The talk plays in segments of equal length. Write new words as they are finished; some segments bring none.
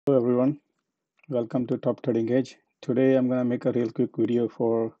Hello everyone, welcome to Top Trading Edge. Today I'm gonna make a real quick video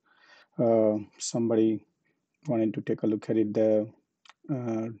for somebody wanting to take a look at it, the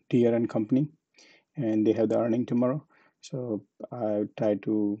DEERE and company, and they have the earning tomorrow. So I try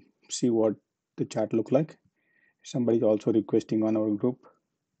to see what the chart look like. Somebody's also requesting on our group.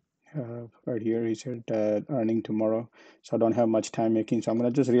 Right here, he said earning tomorrow, so I don't have much time making. So I'm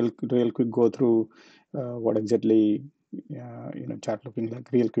gonna just real quick go through what exactly chart looking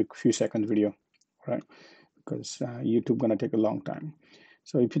like. Real quick, few seconds video, right? Because YouTube gonna take a long time.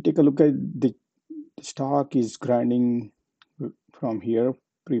 So if you take a look at the stock is grinding from here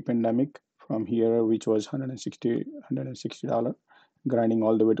pre-pandemic from here, which was 160 dollar, grinding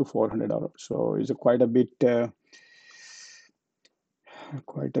all the way to $400. So it's a quite a bit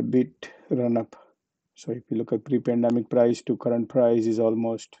run up. So if you look at pre-pandemic price to current price is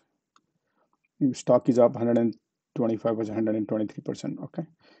almost, stock is up 125%, 123%. Okay,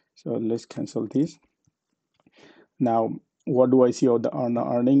 so let's cancel these. Now, what do I see on the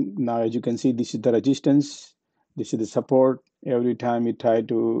earning? Now, as you can see, this is the resistance, this is the support. Every time you try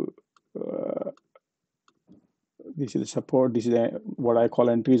to, this is the support, this is what I call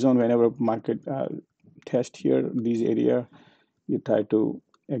entry zone. Whenever market test here, this area, you try to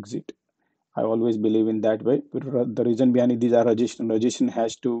exit. I always believe in that way. The reason behind it, these are resistance. Resistance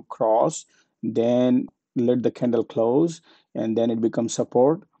has to cross, then let the candle close, and then it becomes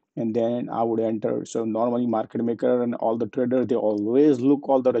support, and then I would enter. So normally market maker and all the traders, they always look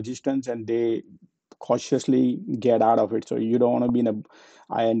all the resistance and they cautiously get out of it. So you don't want to be in a,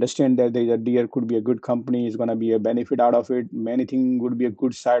 I understand that the DEERE could be a good company, is going to be a benefit out of it, many things would be a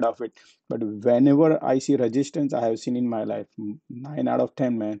good side of it, but whenever I see resistance, I have seen in my life 9 out of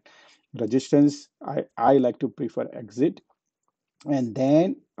 10, man, resistance, I like to prefer exit, and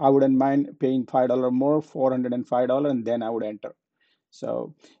then I wouldn't mind paying $5 more, $405, and then I would enter.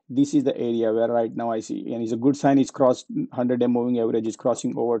 So this is the area where right now I see, and it's a good sign. It's crossed 100-day moving average. Is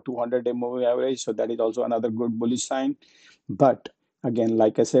crossing over 200-day moving average. So that is also another good bullish sign. But again,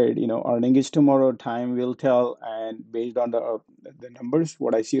 like I said, earning is tomorrow. Time will tell. And based on the numbers,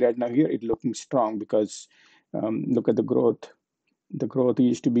 what I see right now here, it looking strong because look at the growth. The growth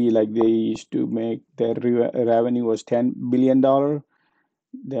used to be like they used to make their revenue was $10 billion.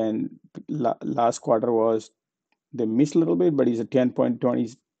 Then last quarter was, they missed a little bit, but it's a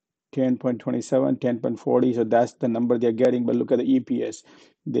 10.20, 10.27, 10.40. So that's the number they're getting. But look at the EPS.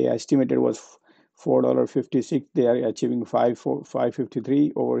 They estimated was $4.56. They are achieving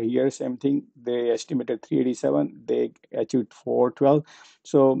 5.53 over here. Same thing. They estimated 387. They achieved 412.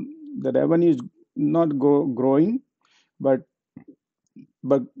 So the revenue is not growing, but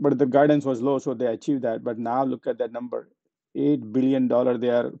but the guidance was low, so they achieved that. But now look at that number, $8 billion they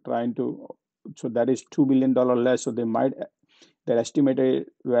are trying to. So that is $2 billion less. So they might, their estimated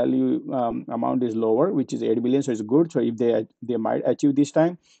value amount is lower, which is 8 billion. So it's good. So if they might achieve this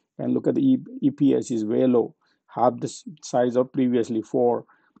time, and look at the EPS is way low, half the size of previously four.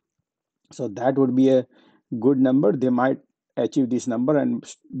 So that would be a good number. They might achieve this number, and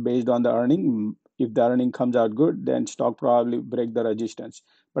based on the earning, if the earning comes out good, then stock probably break the resistance.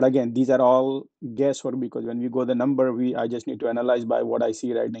 But again, these are all guesswork because when we go the number, I just need to analyze by what I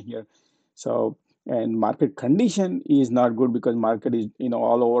see right now here. So, and market condition is not good because market is,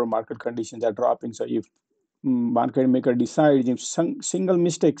 all over market conditions are dropping. So if market maker decides, if single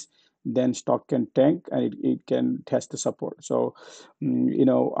mistakes, then stock can tank and it can test the support. So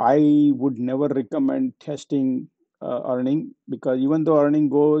I would never recommend testing earning, because even though earning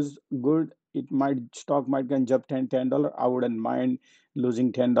goes good, it might, stock might can jump $10. I wouldn't mind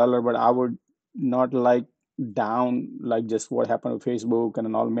losing $10, but I would not like down like just what happened with Facebook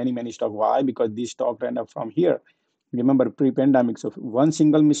and all, many stock. Why? Because this stock ran up from here, remember, pre-pandemic. So one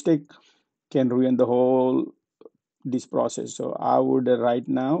single mistake can ruin the whole this process. So I would right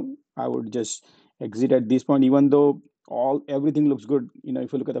now, I would just exit at this point, even though all everything looks good.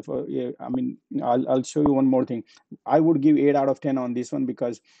 If you look at yeah, I mean, I'll show you one more thing. I would give 8 out of 10 on this one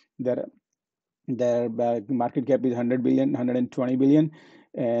because their their market cap is 100 billion, 120 billion,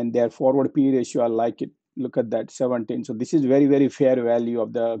 and their forward P ratio, I like it. Look at that, 17. So this is very fair value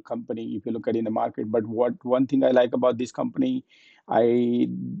of the company if you look at in the market. But what one thing I like about this company, I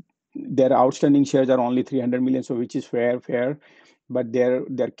their outstanding shares are only 300 million, so which is fair, but their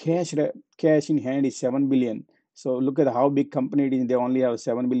cash in hand is 7 billion. So look at how big company it is. They only have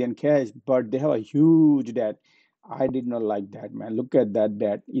 7 billion cash, but they have a huge debt. I did not like that, man. Look at that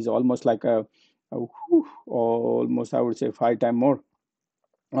debt is almost like almost, I would say, 5 times more.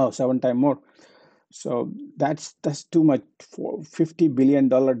 Oh, 7 times more. So that's too much for $50 billion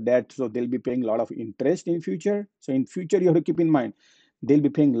debt. So they'll be paying a lot of interest in future. So in future, you have to keep in mind, they'll be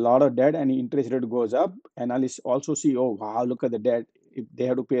paying a lot of debt, and interest rate goes up. Analysts also see, oh wow, look at the debt. If they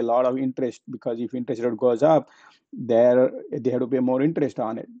have to pay a lot of interest, because if interest rate goes up, they have to pay more interest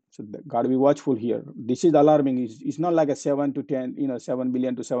on it. So got to be watchful here. This is alarming. It's not like a 7 to 10, 7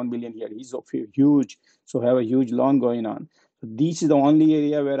 billion to 7 billion here. He's so huge, so have a huge loan going on. So this is the only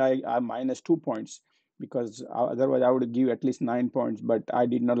area where I minus 2 points, because otherwise I would give at least 9 points. But I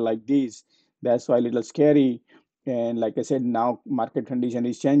did not like this. That's why a little scary. And like I said, now market condition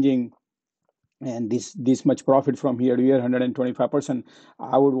is changing, and this much profit from here to here, 125%.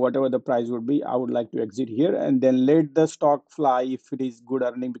 I would, whatever the price would be, I would like to exit here and then let the stock fly if it is good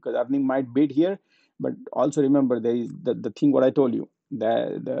earning, because earning might beat here. But also remember, there is the thing what I told you,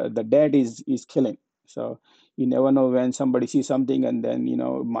 the debt is killing. So you never know when somebody sees something, and then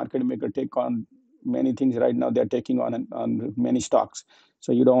market maker take on many things. Right now they're taking on many stocks,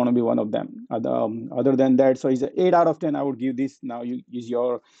 so you don't want to be one of them. Other than that, so it's an 8 out of 10 I would give this. Now you is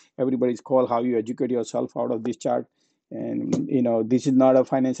your everybody's call how you educate yourself out of this chart. And this is not a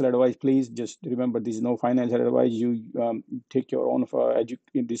financial advice. Please just remember, this is no financial advice. You take your own for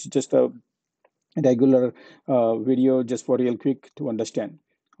this is just a regular video, just for real quick to understand.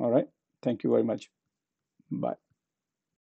 All right, thank you very much. Bye.